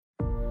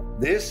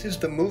This is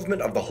the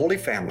movement of the Holy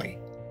Family.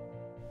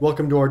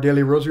 Welcome to our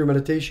daily Rosary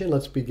Meditation.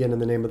 Let's begin in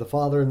the name of the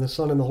Father, and the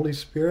Son, and the Holy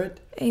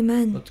Spirit.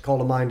 Amen. Let's call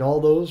to mind all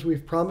those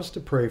we've promised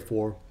to pray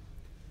for.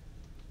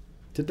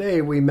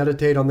 Today we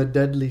meditate on the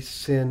deadly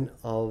sin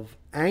of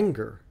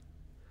anger.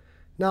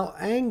 Now,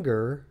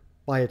 anger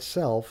by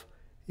itself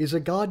is a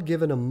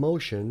God-given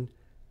emotion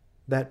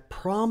that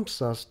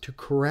prompts us to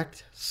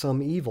correct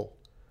some evil.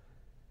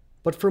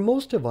 But for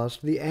most of us,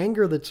 the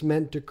anger that's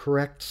meant to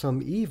correct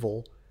some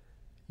evil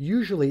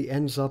usually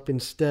ends up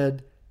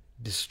instead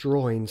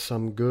destroying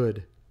some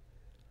good.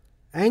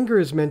 Anger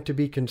is meant to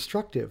be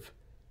constructive.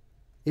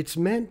 It's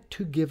meant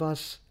to give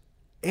us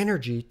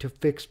energy to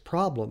fix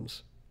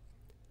problems.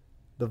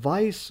 The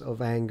vice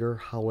of anger,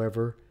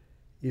 however,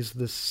 is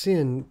the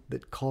sin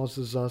that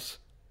causes us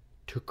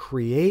to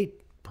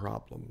create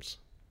problems.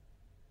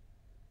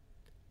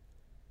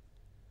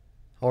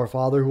 Our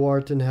Father who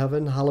art in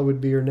heaven,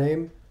 hallowed be your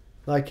name.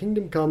 Thy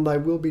kingdom come, thy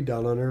will be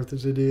done on earth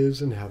as it is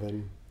in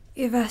heaven.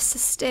 Give us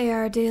this day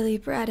our daily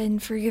bread,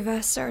 and forgive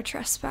us our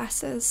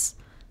trespasses,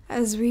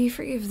 as we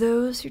forgive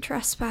those who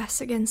trespass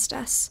against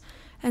us.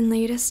 And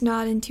lead us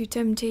not into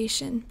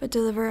temptation, but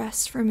deliver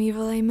us from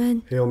evil.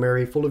 Amen. Hail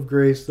Mary, full of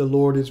grace, the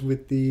Lord is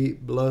with thee.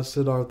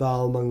 Blessed art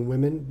thou among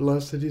women.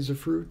 Blessed is the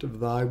fruit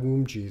of thy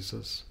womb,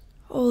 Jesus.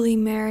 Holy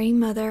Mary,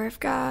 Mother of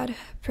God,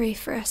 pray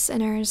for us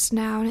sinners,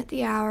 now and at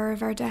the hour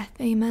of our death.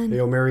 Amen.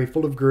 Hail Mary,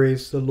 full of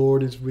grace, the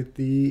Lord is with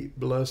thee.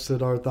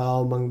 Blessed art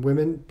thou among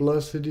women.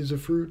 Blessed is the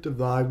fruit of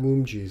thy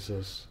womb,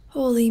 Jesus.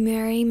 Holy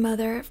Mary,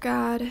 Mother of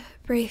God,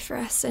 pray for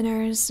us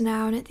sinners,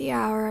 now and at the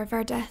hour of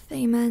our death.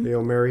 Amen.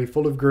 Hail Mary,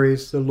 full of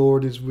grace, the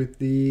Lord is with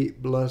thee.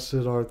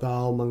 Blessed art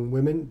thou among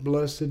women.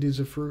 Blessed is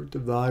the fruit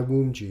of thy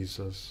womb,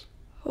 Jesus.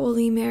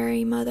 Holy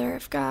Mary, Mother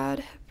of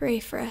God,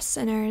 pray for us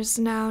sinners,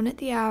 now and at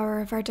the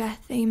hour of our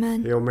death.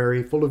 Amen. Hail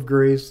Mary, full of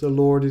grace, the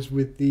Lord is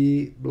with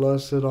thee.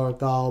 Blessed art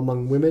thou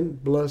among women.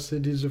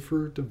 Blessed is the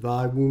fruit of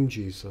thy womb,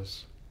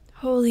 Jesus.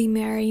 Holy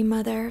Mary,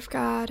 Mother of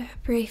God,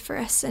 pray for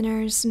us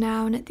sinners,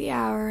 now and at the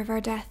hour of our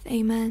death.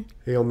 Amen.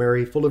 Hail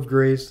Mary, full of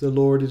grace, the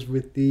Lord is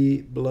with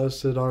thee.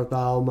 Blessed art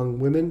thou among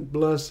women.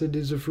 Blessed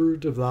is the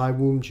fruit of thy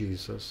womb,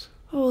 Jesus.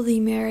 Holy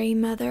Mary,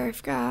 Mother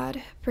of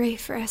God, pray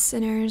for us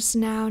sinners,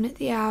 now and at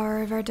the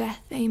hour of our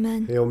death.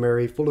 Amen. Hail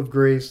Mary, full of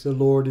grace, the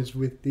Lord is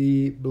with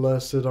thee.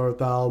 Blessed art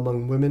thou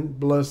among women.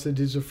 Blessed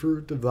is the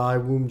fruit of thy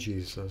womb,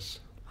 Jesus.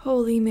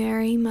 Holy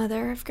Mary,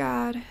 Mother of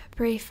God,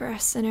 pray for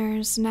us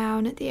sinners, now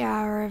and at the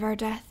hour of our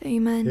death.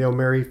 Amen. Hail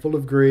Mary, full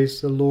of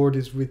grace, the Lord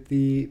is with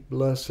thee.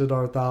 Blessed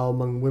art thou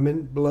among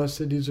women.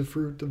 Blessed is the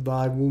fruit of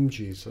thy womb,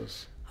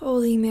 Jesus.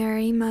 Holy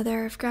Mary,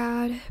 Mother of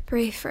God,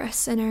 pray for us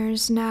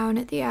sinners, now and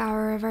at the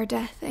hour of our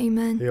death.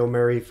 Amen. Hail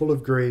Mary, full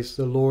of grace,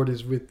 the Lord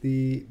is with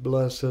thee.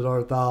 Blessed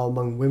art thou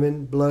among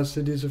women.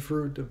 Blessed is the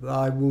fruit of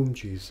thy womb,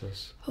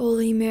 Jesus.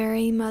 Holy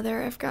Mary,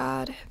 Mother of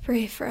God,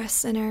 pray for us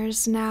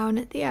sinners, now and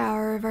at the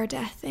hour of our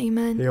death.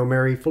 Amen. Hail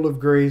Mary, full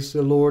of grace,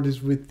 the Lord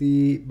is with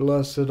thee.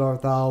 Blessed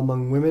art thou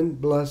among women.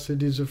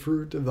 Blessed is the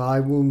fruit of thy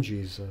womb,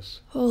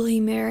 Jesus. Holy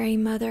Mary,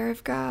 Mother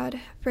of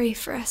God, pray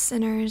for us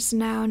sinners,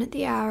 now and at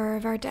the hour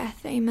of our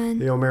death. Amen.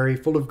 Hail Mary,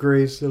 full of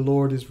grace, the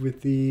Lord is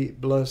with thee.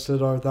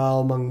 Blessed art thou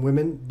among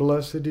women.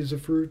 Blessed is the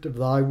fruit of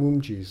thy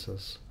womb,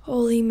 Jesus.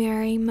 Holy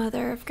Mary,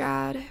 Mother of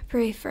God,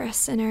 pray for us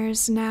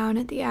sinners, now and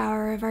at the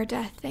hour of our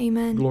death.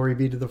 Amen. Glory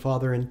be to the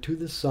Father, and to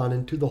the Son,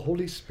 and to the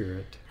Holy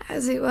Spirit.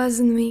 As it was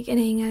in the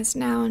beginning, as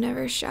now and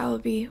ever shall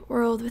be,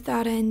 world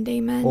without end.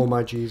 Amen. O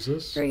my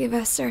Jesus, forgive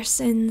us our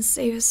sins,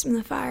 save us from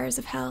the fires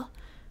of hell.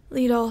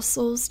 Lead all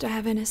souls to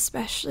heaven,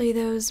 especially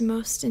those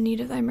most in need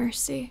of thy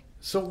mercy.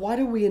 So why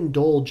do we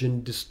indulge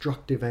in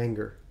destructive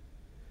anger?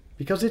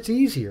 Because it's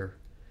easier.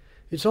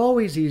 It's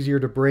always easier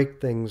to break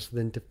things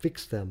than to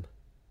fix them.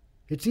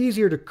 It's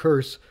easier to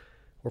curse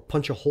or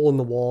punch a hole in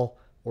the wall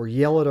or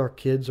yell at our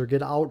kids or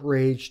get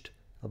outraged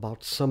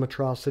about some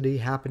atrocity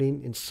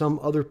happening in some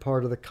other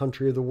part of the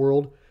country or the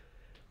world.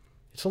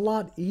 It's a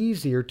lot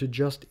easier to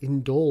just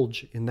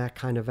indulge in that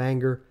kind of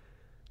anger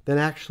than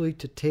actually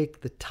to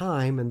take the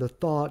time and the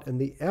thought and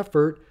the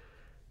effort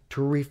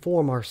to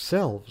reform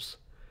ourselves,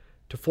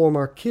 to form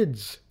our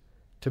kids,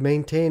 to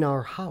maintain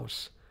our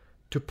house,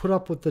 to put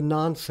up with the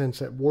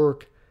nonsense at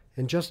work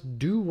and just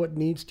do what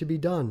needs to be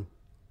done.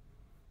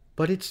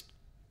 But it's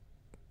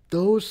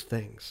those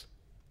things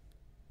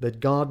that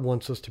God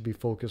wants us to be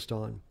focused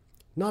on.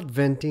 Not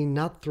venting,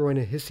 not throwing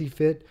a hissy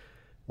fit,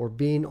 or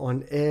being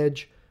on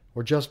edge,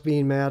 or just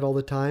being mad all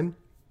the time.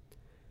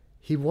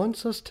 He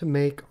wants us to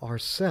make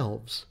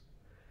ourselves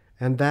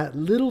and that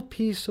little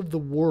piece of the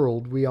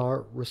world we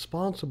are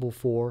responsible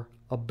for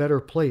a better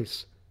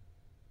place.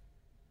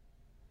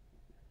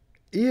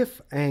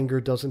 If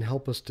anger doesn't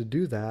help us to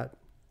do that,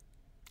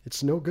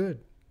 it's no good.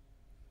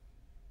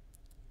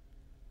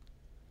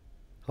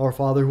 Our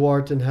Father who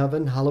art in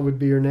heaven, hallowed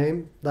be your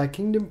name. Thy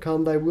kingdom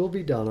come, thy will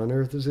be done on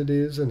earth as it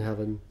is in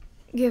heaven.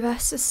 Give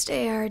us this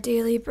day our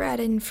daily bread,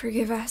 and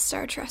forgive us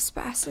our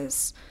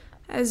trespasses,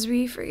 as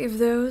we forgive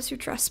those who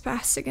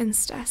trespass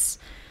against us.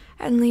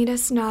 And lead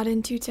us not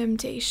into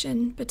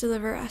temptation, but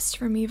deliver us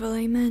from evil.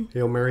 Amen.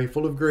 Hail Mary,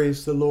 full of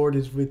grace, the Lord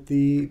is with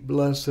thee.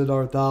 Blessed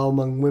art thou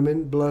among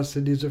women.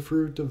 Blessed is the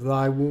fruit of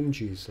thy womb,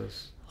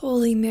 Jesus.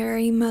 Holy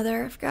Mary,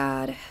 Mother of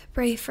God,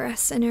 pray for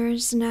us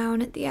sinners, now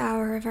and at the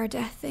hour of our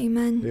death.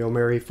 Amen. Hail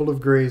Mary, full of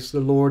grace,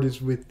 the Lord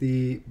is with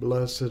thee.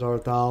 Blessed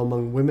art thou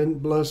among women.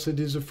 Blessed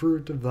is the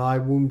fruit of thy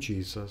womb,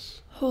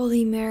 Jesus.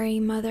 Holy Mary,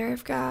 Mother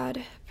of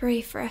God,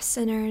 pray for us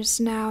sinners,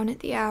 now and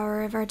at the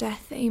hour of our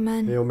death.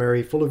 Amen. Hail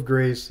Mary, full of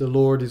grace, the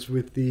Lord is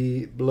with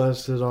thee.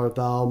 Blessed art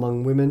thou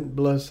among women.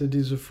 Blessed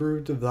is the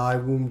fruit of thy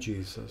womb,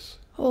 Jesus.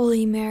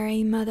 Holy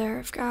Mary, Mother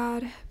of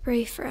God,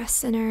 pray for us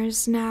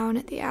sinners, now and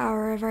at the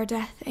hour of our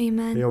death.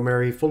 Amen. Hail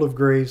Mary, full of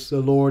grace, the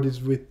Lord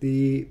is with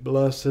thee.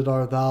 Blessed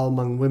art thou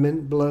among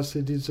women.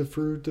 Blessed is the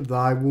fruit of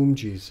thy womb,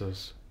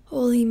 Jesus.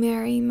 Holy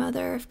Mary,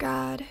 Mother of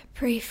God,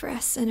 pray for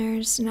us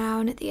sinners, now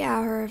and at the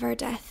hour of our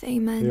death.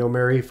 Amen. Hail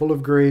Mary, full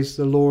of grace,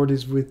 the Lord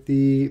is with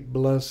thee.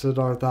 Blessed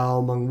art thou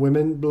among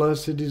women.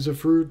 Blessed is the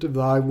fruit of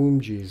thy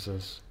womb,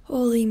 Jesus.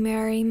 Holy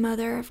Mary,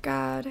 Mother of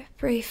God,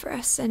 pray for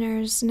us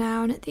sinners,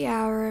 now and at the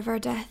hour of our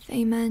death.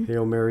 Amen.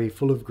 Hail Mary,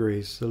 full of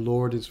grace, the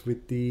Lord is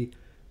with thee.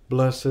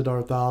 Blessed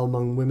art thou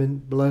among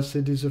women.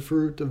 Blessed is the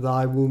fruit of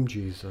thy womb,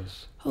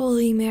 Jesus.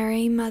 Holy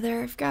Mary,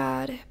 Mother of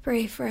God,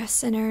 pray for us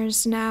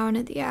sinners, now and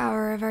at the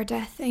hour of our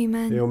death.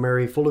 Amen. Hail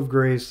Mary, full of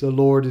grace, the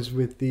Lord is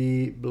with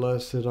thee.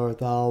 Blessed art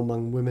thou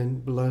among women.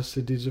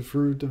 Blessed is the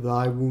fruit of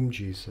thy womb,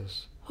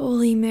 Jesus.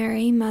 Holy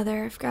Mary,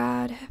 Mother of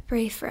God,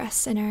 pray for us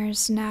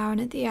sinners, now and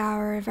at the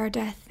hour of our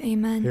death.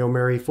 Amen. Hail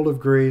Mary, full of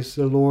grace,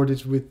 the Lord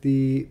is with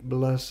thee.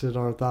 Blessed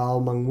art thou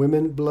among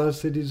women.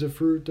 Blessed is the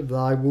fruit of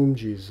thy womb,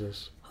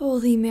 Jesus.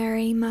 Holy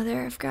Mary,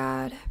 Mother of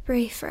God,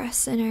 pray for us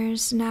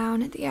sinners, now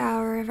and at the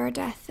hour of our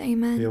death.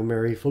 Amen. Hail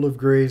Mary, full of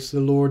grace,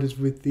 the Lord is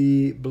with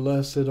thee.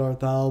 Blessed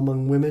art thou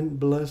among women.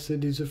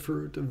 Blessed is the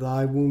fruit of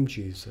thy womb,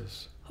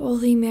 Jesus.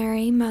 Holy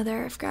Mary,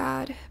 Mother of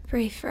God,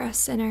 pray for us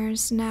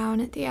sinners, now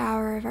and at the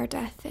hour of our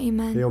death.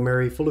 Amen. Hail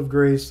Mary, full of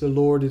grace, the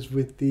Lord is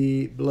with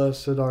thee.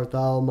 Blessed art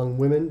thou among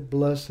women.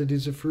 Blessed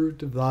is the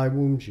fruit of thy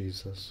womb,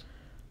 Jesus.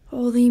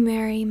 Holy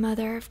Mary,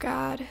 Mother of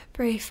God,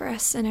 pray for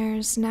us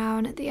sinners, now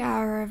and at the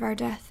hour of our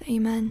death.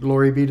 Amen.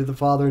 Glory be to the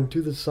Father, and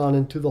to the Son,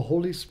 and to the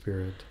Holy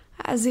Spirit.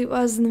 As it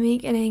was in the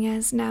beginning,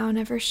 as now, and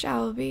ever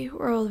shall be,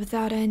 world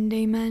without end.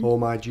 Amen. O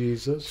my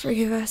Jesus,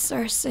 forgive us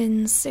our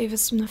sins, save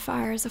us from the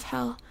fires of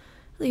hell.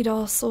 Lead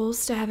all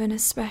souls to heaven,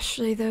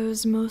 especially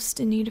those most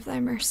in need of thy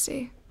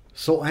mercy.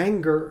 So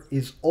anger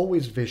is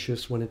always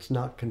vicious when it's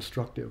not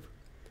constructive.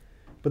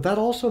 But that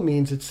also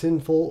means it's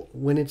sinful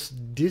when it's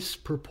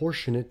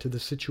disproportionate to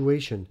the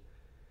situation.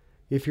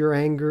 If your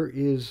anger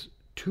is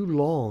too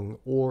long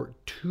or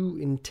too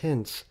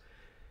intense,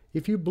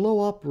 if you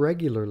blow up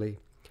regularly,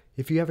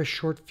 if you have a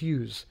short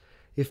fuse,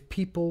 if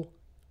people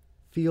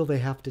feel they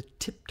have to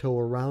tiptoe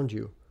around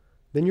you,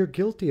 then you're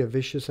guilty of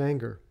vicious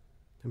anger.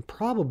 And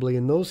probably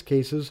in those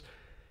cases,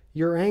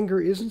 your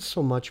anger isn't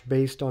so much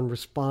based on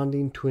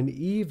responding to an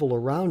evil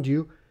around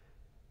you.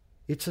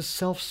 It's a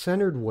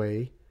self-centered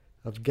way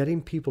of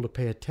getting people to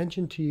pay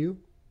attention to you,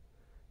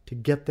 to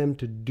get them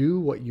to do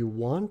what you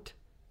want,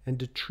 and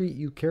to treat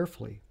you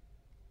carefully.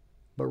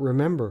 But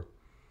remember,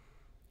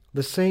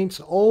 the saints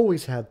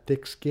always had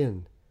thick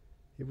skin.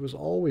 It was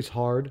always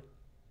hard,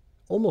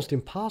 almost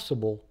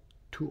impossible,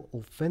 to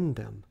offend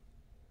them.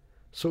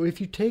 So if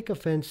you take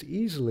offense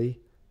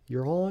easily,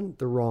 you're on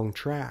the wrong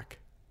track.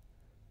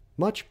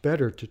 Much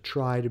better to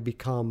try to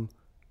become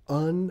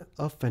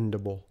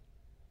unoffendable.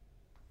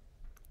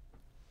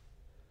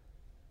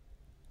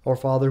 Our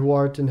Father who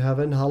art in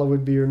heaven,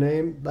 hallowed be your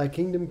name. Thy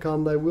kingdom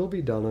come, thy will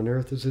be done on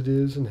earth as it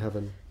is in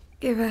heaven.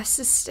 Give us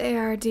this day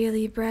our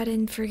daily bread,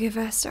 and forgive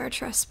us our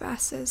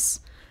trespasses,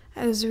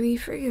 as we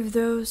forgive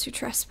those who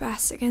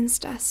trespass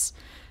against us.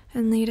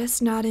 And lead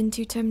us not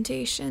into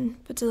temptation,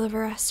 but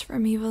deliver us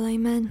from evil.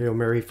 Amen. Hail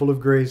Mary, full of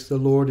grace, the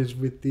Lord is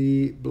with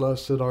thee.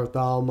 Blessed art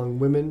thou among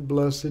women.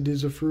 Blessed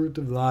is the fruit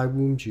of thy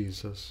womb,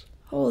 Jesus.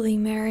 Holy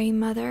Mary,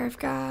 Mother of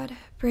God,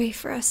 pray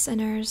for us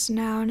sinners,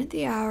 now and at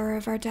the hour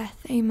of our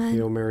death. Amen.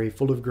 Hail Mary,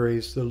 full of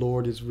grace, the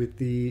Lord is with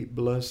thee.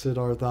 Blessed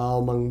art thou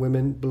among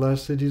women.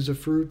 Blessed is the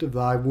fruit of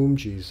thy womb,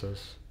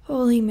 Jesus.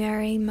 Holy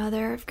Mary,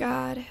 Mother of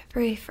God,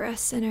 pray for us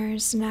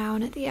sinners, now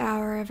and at the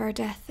hour of our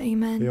death.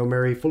 Amen. Hail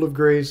Mary, full of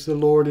grace, the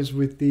Lord is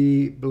with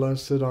thee.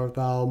 Blessed art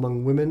thou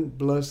among women.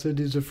 Blessed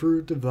is the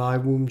fruit of thy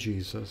womb,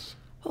 Jesus.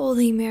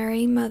 Holy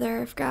Mary,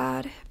 Mother of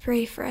God,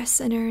 pray for us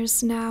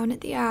sinners, now and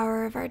at the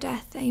hour of our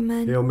death.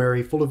 Amen. Hail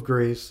Mary, full of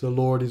grace, the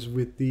Lord is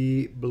with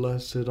thee.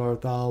 Blessed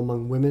art thou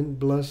among women.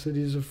 Blessed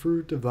is the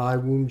fruit of thy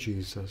womb,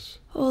 Jesus.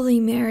 Holy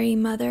Mary,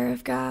 Mother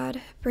of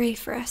God, pray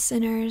for us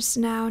sinners,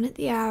 now and at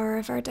the hour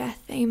of our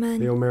death. Amen.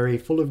 Hail Mary,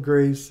 full of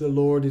grace, the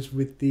Lord is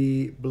with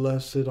thee.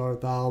 Blessed art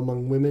thou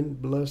among women.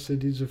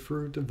 Blessed is the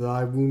fruit of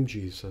thy womb,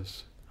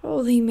 Jesus.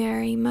 Holy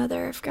Mary,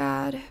 Mother of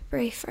God,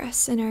 pray for us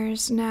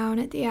sinners, now and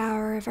at the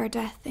hour of our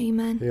death.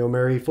 Amen. Hail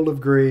Mary, full of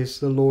grace,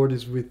 the Lord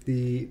is with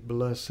thee.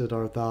 Blessed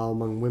art thou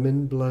among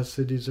women,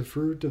 blessed is the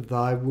fruit of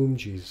thy womb,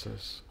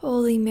 Jesus.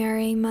 Holy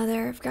Mary,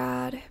 Mother of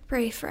God,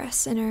 pray for us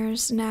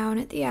sinners, now and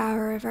at the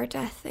hour of our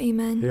death.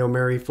 Amen. Hail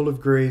Mary, full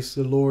of grace,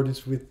 the Lord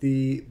is with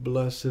thee.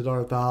 Blessed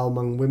art thou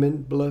among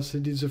women,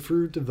 blessed is the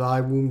fruit of thy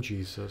womb,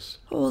 Jesus.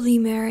 Holy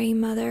Mary,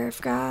 Mother of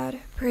God,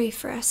 pray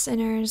for us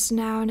sinners,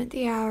 now and at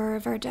the hour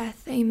of our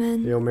death.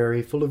 Amen. Hail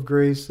Mary, full of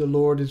grace, the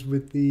Lord is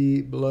with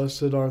thee.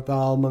 Blessed art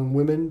thou among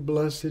women,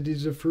 blessed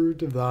is the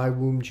fruit of thy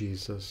womb,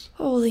 Jesus.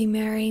 Holy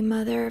Mary,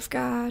 Mother of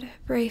God,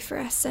 pray for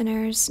us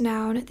sinners,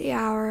 now and at the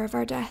hour of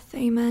our death.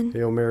 Amen.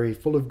 Hail Mary,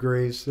 full of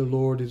grace, the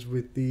Lord is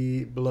with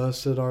thee.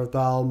 Blessed art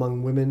thou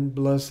among women,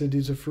 blessed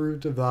is the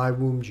fruit of thy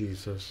womb,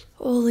 Jesus.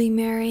 Holy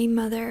Mary,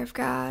 Mother of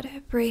God,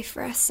 pray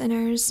for us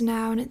sinners,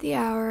 now and at the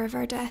hour of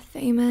our death.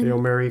 Amen.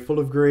 Hail Mary, full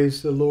of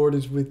grace, the Lord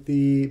is with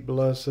thee.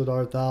 Blessed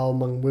art thou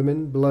among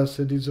women,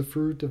 blessed is the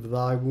fruit of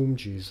thy womb,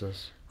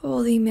 Jesus.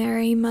 Holy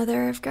Mary,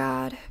 Mother of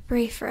God,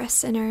 pray for us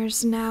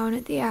sinners, now and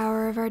at the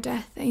hour of our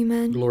death.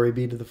 Amen. Glory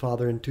be to the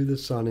Father, and to the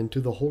Son, and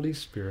to the Holy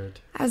Spirit.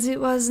 As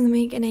it was in the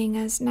beginning,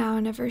 as now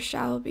and ever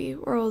shall be,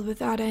 world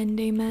without end.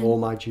 Amen. O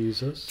my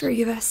Jesus,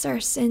 forgive us our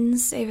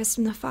sins, save us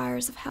from the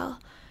fires of hell.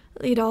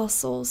 Lead all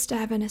souls to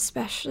heaven,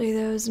 especially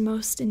those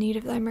most in need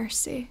of thy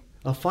mercy.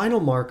 a final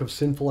mark of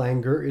sinful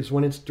anger is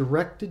when it's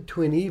directed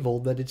to an evil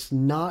that it's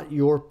not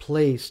your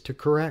place to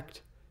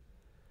correct.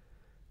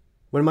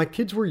 When my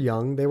kids were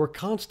young, they were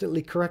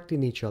constantly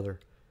correcting each other,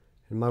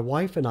 and my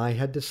wife and I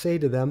had to say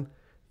to them,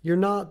 "You're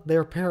not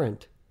their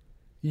parent.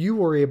 You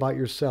worry about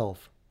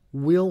yourself.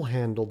 We'll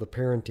handle the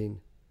parenting."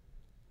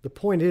 The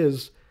point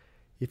is,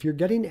 if you're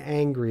getting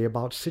angry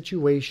about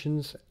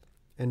situations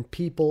and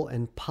people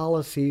and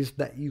policies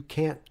that you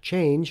can't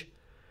change,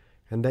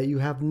 and that you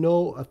have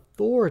no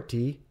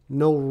authority,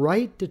 no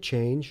right to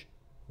change,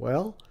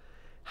 well,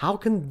 how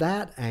can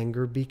that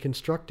anger be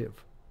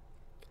constructive?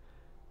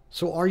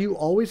 So are you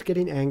always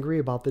getting angry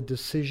about the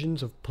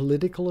decisions of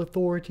political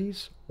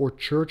authorities or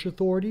church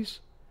authorities?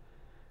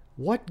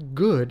 What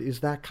good is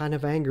that kind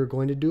of anger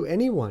going to do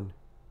anyone?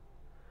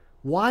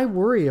 Why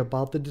worry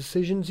about the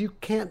decisions you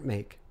can't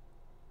make?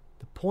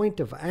 The point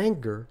of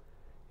anger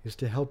is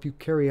to help you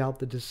carry out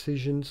the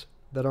decisions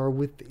that are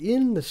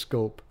within the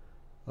scope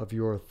of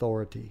your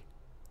authority,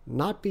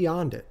 not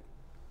beyond it.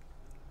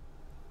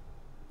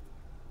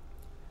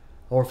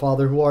 Our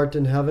Father who art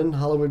in heaven,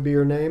 hallowed be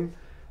your name.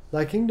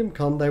 Thy kingdom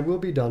come, thy will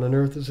be done on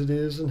earth as it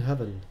is in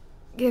heaven.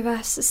 Give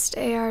us this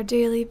day our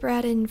daily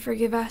bread, and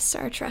forgive us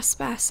our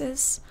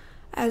trespasses,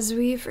 as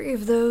we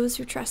forgive those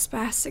who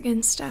trespass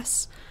against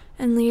us.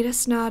 And lead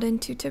us not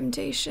into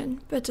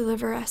temptation, but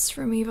deliver us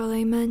from evil.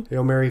 Amen.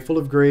 Hail Mary, full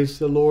of grace,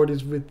 the Lord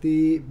is with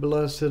thee.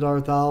 Blessed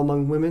art thou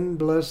among women,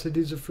 blessed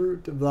is the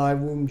fruit of thy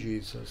womb,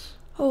 Jesus.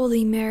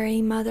 Holy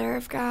Mary, Mother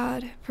of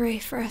God, pray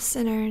for us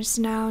sinners,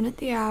 now and at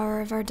the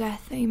hour of our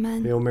death.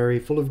 Amen. Hail Mary,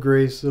 full of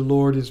grace, the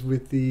Lord is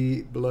with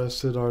thee.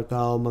 Blessed art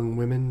thou among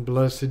women,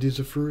 blessed is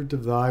the fruit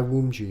of thy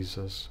womb,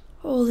 Jesus.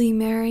 Holy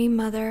Mary,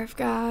 Mother of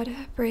God,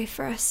 pray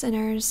for us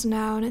sinners,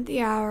 now and at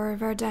the hour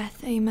of our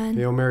death. Amen.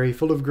 Hail Mary,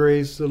 full of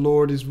grace, the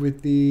Lord is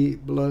with thee.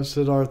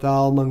 Blessed art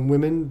thou among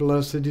women,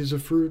 blessed is the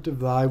fruit of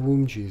thy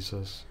womb,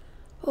 Jesus.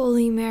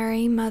 Holy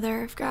Mary,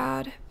 Mother of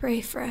God,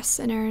 pray for us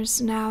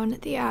sinners, now and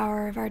at the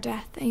hour of our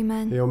death.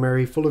 Amen. Hail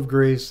Mary, full of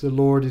grace, the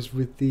Lord is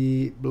with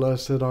thee.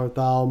 Blessed art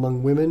thou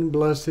among women,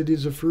 blessed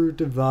is the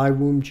fruit of thy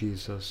womb,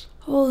 Jesus.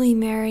 Holy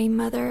Mary,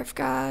 Mother of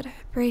God,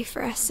 pray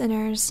for us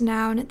sinners,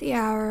 now and at the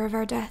hour of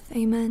our death.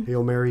 Amen.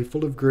 Hail Mary,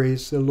 full of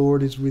grace, the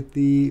Lord is with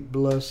thee.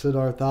 Blessed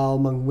art thou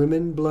among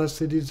women,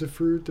 blessed is the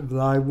fruit of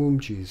thy womb,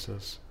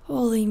 Jesus.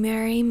 Holy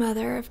Mary,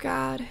 Mother of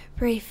God,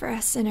 pray for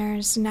us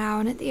sinners, now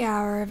and at the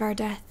hour of our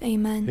death.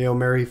 Amen. Hail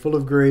Mary, full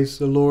of grace,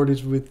 the Lord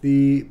is with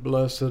thee.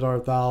 Blessed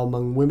art thou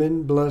among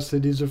women,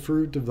 blessed is the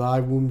fruit of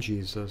thy womb,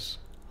 Jesus.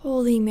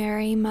 Holy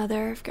Mary,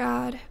 Mother of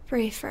God,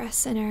 pray for us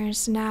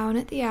sinners, now and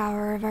at the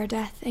hour of our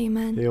death.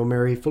 Amen. Hail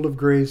Mary, full of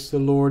grace, the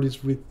Lord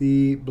is with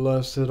thee.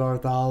 Blessed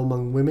art thou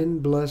among women,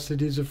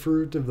 blessed is the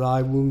fruit of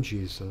thy womb,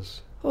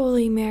 Jesus.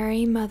 Holy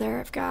Mary, Mother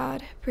of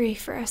God, pray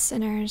for us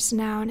sinners,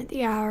 now and at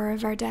the hour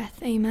of our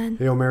death. Amen.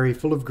 Hail Mary,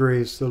 full of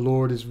grace, the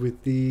Lord is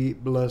with thee.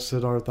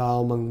 Blessed art thou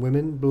among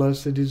women,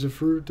 blessed is the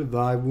fruit of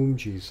thy womb,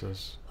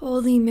 Jesus.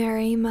 Holy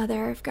Mary,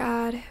 Mother of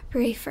God,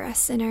 pray for us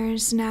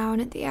sinners, now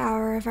and at the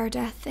hour of our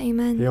death.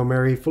 Amen. Hail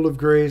Mary, full of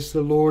grace,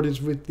 the Lord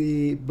is with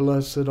thee.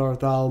 Blessed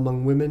art thou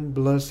among women,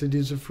 blessed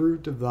is the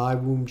fruit of thy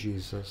womb,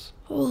 Jesus.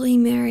 Holy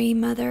Mary,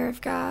 Mother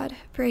of God,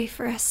 pray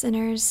for us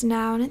sinners,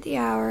 now and at the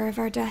hour of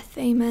our death.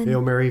 Amen.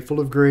 Hail Mary,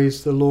 full of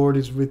grace, the Lord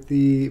is with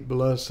thee.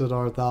 Blessed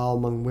art thou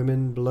among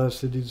women,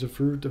 blessed is the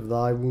fruit of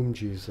thy womb,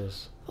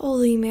 Jesus.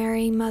 Holy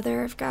Mary,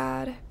 Mother of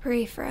God,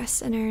 pray for us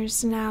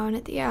sinners, now and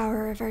at the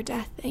hour of our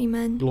death.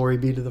 Amen. Glory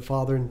be to the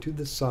Father, and to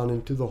the Son,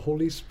 and to the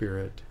Holy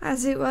Spirit.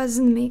 As it was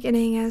in the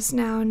beginning, as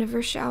now and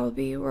ever shall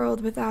be,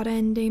 world without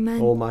end.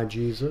 Amen. O my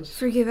Jesus,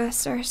 forgive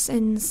us our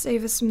sins,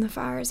 save us from the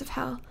fires of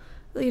hell.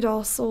 Lead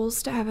all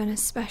souls to heaven,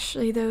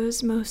 especially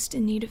those most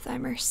in need of thy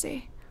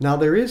mercy. Now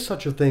there is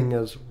such a thing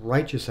as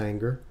righteous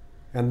anger,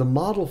 and the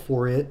model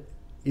for it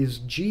is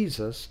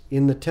Jesus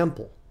in the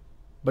temple.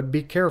 But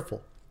be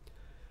careful.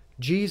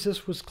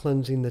 Jesus was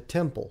cleansing the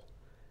temple,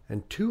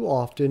 and too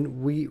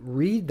often we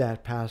read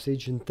that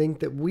passage and think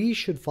that we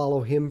should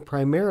follow him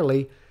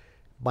primarily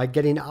by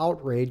getting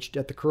outraged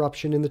at the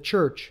corruption in the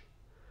church.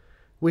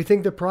 We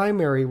think the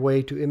primary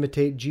way to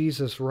imitate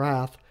Jesus'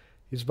 wrath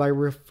is by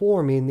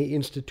reforming the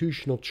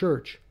institutional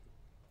church.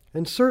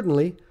 And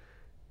certainly,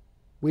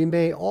 we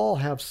may all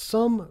have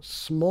some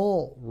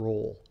small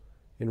role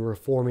in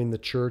reforming the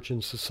church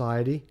and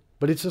society,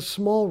 but it's a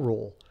small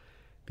role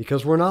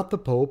because we're not the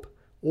Pope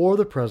or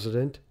the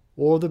President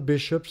or the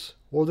bishops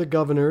or the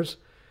governors.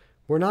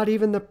 We're not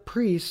even the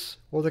priests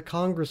or the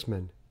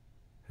congressmen.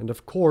 And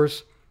of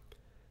course,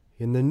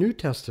 in the New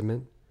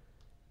Testament,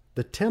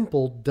 the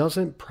temple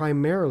doesn't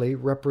primarily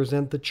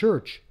represent the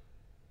church.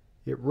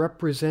 It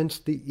represents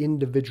the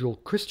individual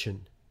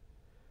Christian.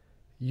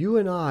 You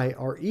and I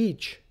are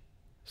each,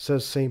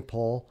 says St.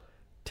 Paul,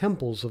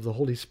 temples of the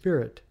Holy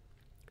Spirit.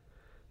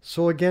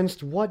 So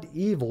against what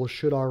evil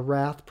should our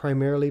wrath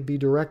primarily be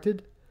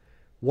directed?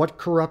 What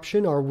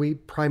corruption are we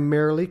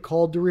primarily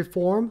called to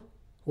reform?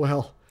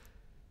 Well,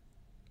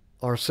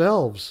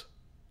 ourselves,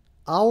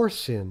 our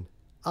sin,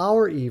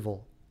 our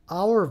evil,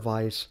 our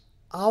vice,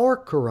 our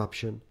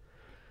corruption.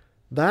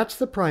 That's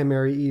the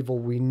primary evil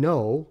we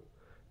know.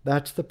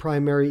 That's the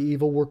primary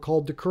evil we're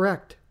called to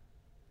correct.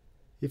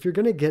 If you're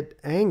going to get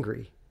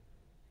angry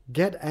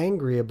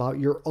about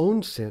your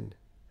own sin,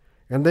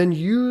 and then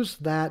use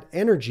that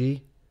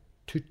energy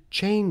to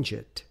change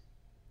it.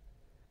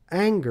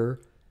 Anger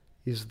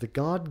is the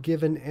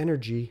God-given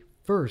energy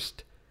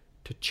first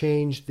to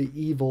change the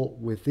evil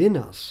within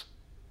us.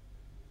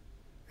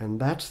 And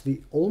that's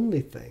the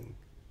only thing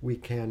we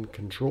can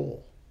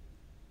control.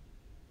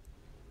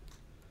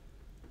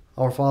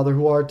 Our Father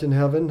who art in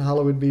heaven,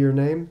 hallowed be your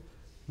name.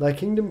 Thy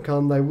kingdom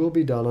come, thy will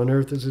be done on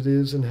earth as it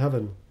is in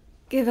heaven.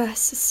 Give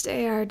us this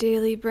day our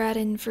daily bread,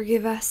 and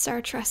forgive us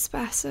our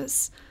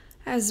trespasses,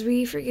 as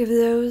we forgive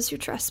those who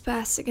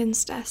trespass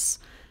against us.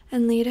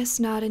 And lead us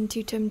not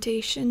into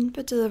temptation,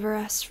 but deliver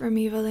us from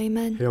evil.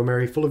 Amen. Hail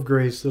Mary, full of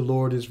grace, the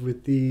Lord is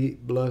with thee.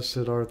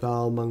 Blessed art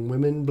thou among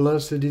women.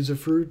 Blessed is the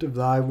fruit of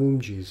thy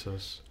womb,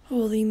 Jesus.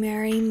 Holy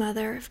Mary,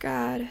 Mother of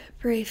God,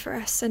 pray for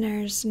us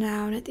sinners,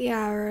 now and at the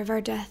hour of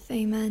our death.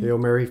 Amen. Hail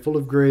Mary, full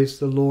of grace,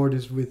 the Lord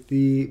is with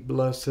thee.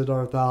 Blessed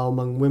art thou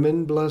among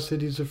women.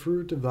 Blessed is the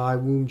fruit of thy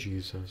womb,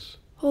 Jesus.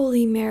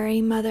 Holy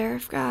Mary, Mother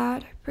of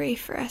God, pray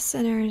for us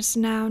sinners,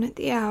 now and at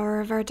the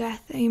hour of our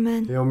death.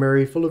 Amen. Hail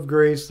Mary, full of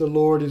grace, the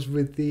Lord is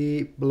with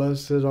thee.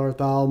 Blessed art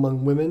thou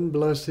among women.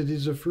 Blessed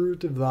is the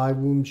fruit of thy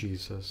womb,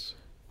 Jesus.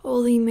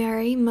 Holy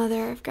Mary,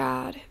 Mother of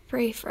God,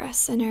 pray for us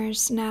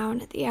sinners, now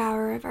and at the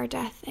hour of our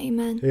death.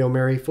 Amen. Hail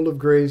Mary, full of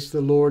grace,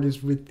 the Lord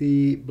is with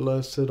thee.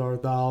 Blessed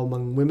art thou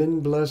among women.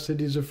 Blessed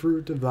is the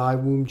fruit of thy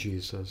womb,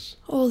 Jesus.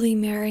 Holy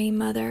Mary,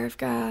 Mother of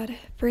God,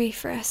 pray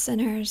for us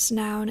sinners,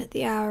 now and at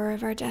the hour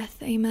of our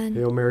death. Amen.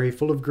 Hail Mary,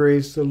 full of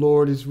grace, the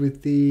Lord is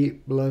with thee.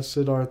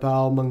 Blessed art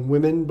thou among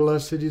women.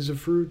 Blessed is the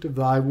fruit of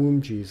thy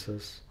womb,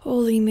 Jesus.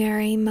 Holy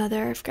Mary,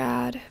 Mother of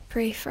God,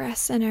 pray for us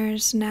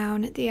sinners, now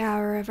and at the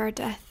hour of our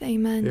death.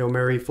 Amen. Hail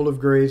Mary, full of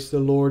grace, the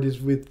Lord is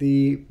with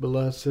thee.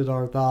 Blessed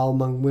art thou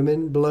among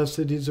women.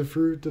 Blessed is the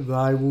fruit of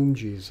thy womb,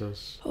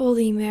 Jesus.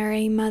 Holy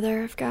Mary,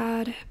 Mother of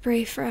God,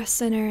 pray for us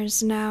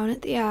sinners, now and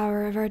at the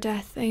hour of our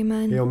death.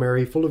 Amen. Hail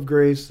Mary, full of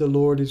grace, the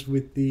Lord is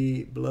with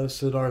thee.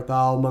 Blessed art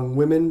thou among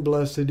women.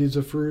 Blessed is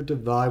the fruit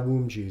of thy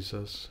womb,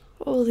 Jesus.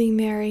 Holy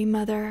Mary,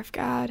 Mother of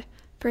God,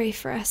 pray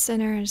for us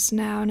sinners,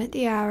 now and at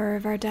the hour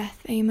of our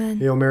death. Amen.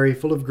 Hail Mary,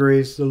 full of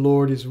grace, the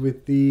Lord is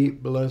with thee.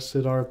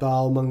 Blessed art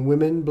thou among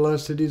women.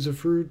 Blessed is the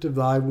fruit of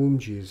thy womb,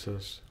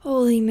 Jesus.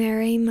 Holy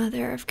Mary,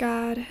 Mother of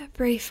God,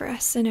 pray for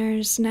us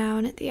sinners, now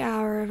and at the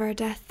hour of our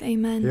death.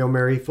 Amen. Hail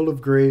Mary, full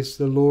of grace,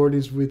 the Lord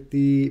is with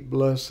thee.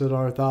 Blessed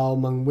art thou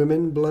among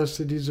women.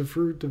 Blessed is the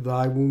fruit of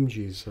thy womb,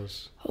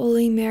 Jesus.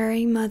 Holy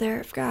Mary, Mother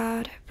of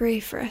God,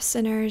 pray for us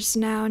sinners,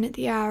 now and at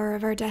the hour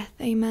of our death.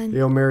 Amen.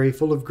 Hail Mary,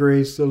 full of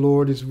grace, the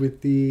Lord is with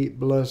thee.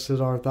 Blessed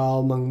art thou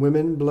among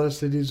women.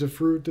 Blessed is the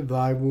fruit of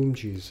thy womb,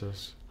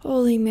 Jesus.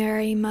 Holy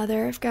Mary,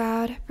 Mother of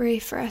God, pray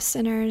for us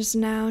sinners,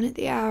 now and at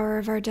the hour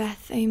of our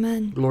death.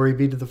 Amen. Glory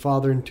be to the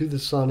Father, and to the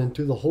Son, and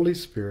to the Holy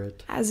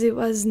Spirit. As it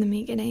was in the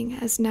beginning,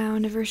 as now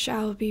and ever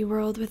shall be,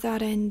 world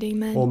without end.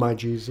 Amen. O my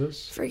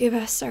Jesus, forgive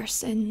us our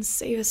sins,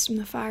 save us from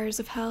the fires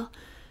of hell.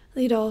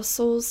 Lead all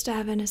souls to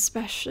heaven,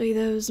 especially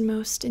those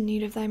most in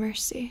need of thy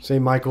mercy.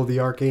 Saint Michael the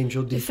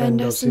Archangel,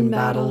 defend us in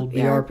battle.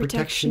 Be our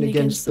protection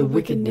against the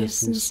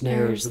wickedness and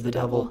snares of the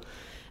devil.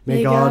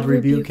 May God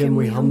rebuke him,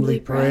 we humbly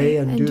pray,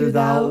 and do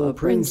thou, O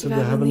Prince of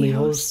the heavenly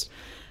host,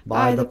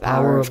 by the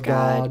power of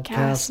God,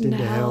 cast into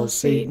hell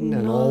Satan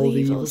and all the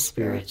evil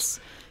spirits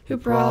who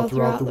prowl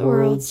throughout the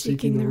world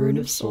seeking the ruin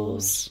of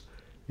souls.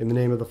 In the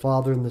name of the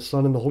Father, and the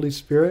Son, and the Holy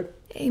Spirit.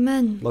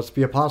 Amen. Let's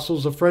be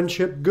apostles of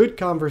friendship, good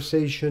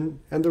conversation,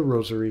 and the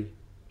rosary.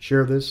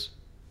 Share this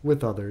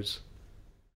with others.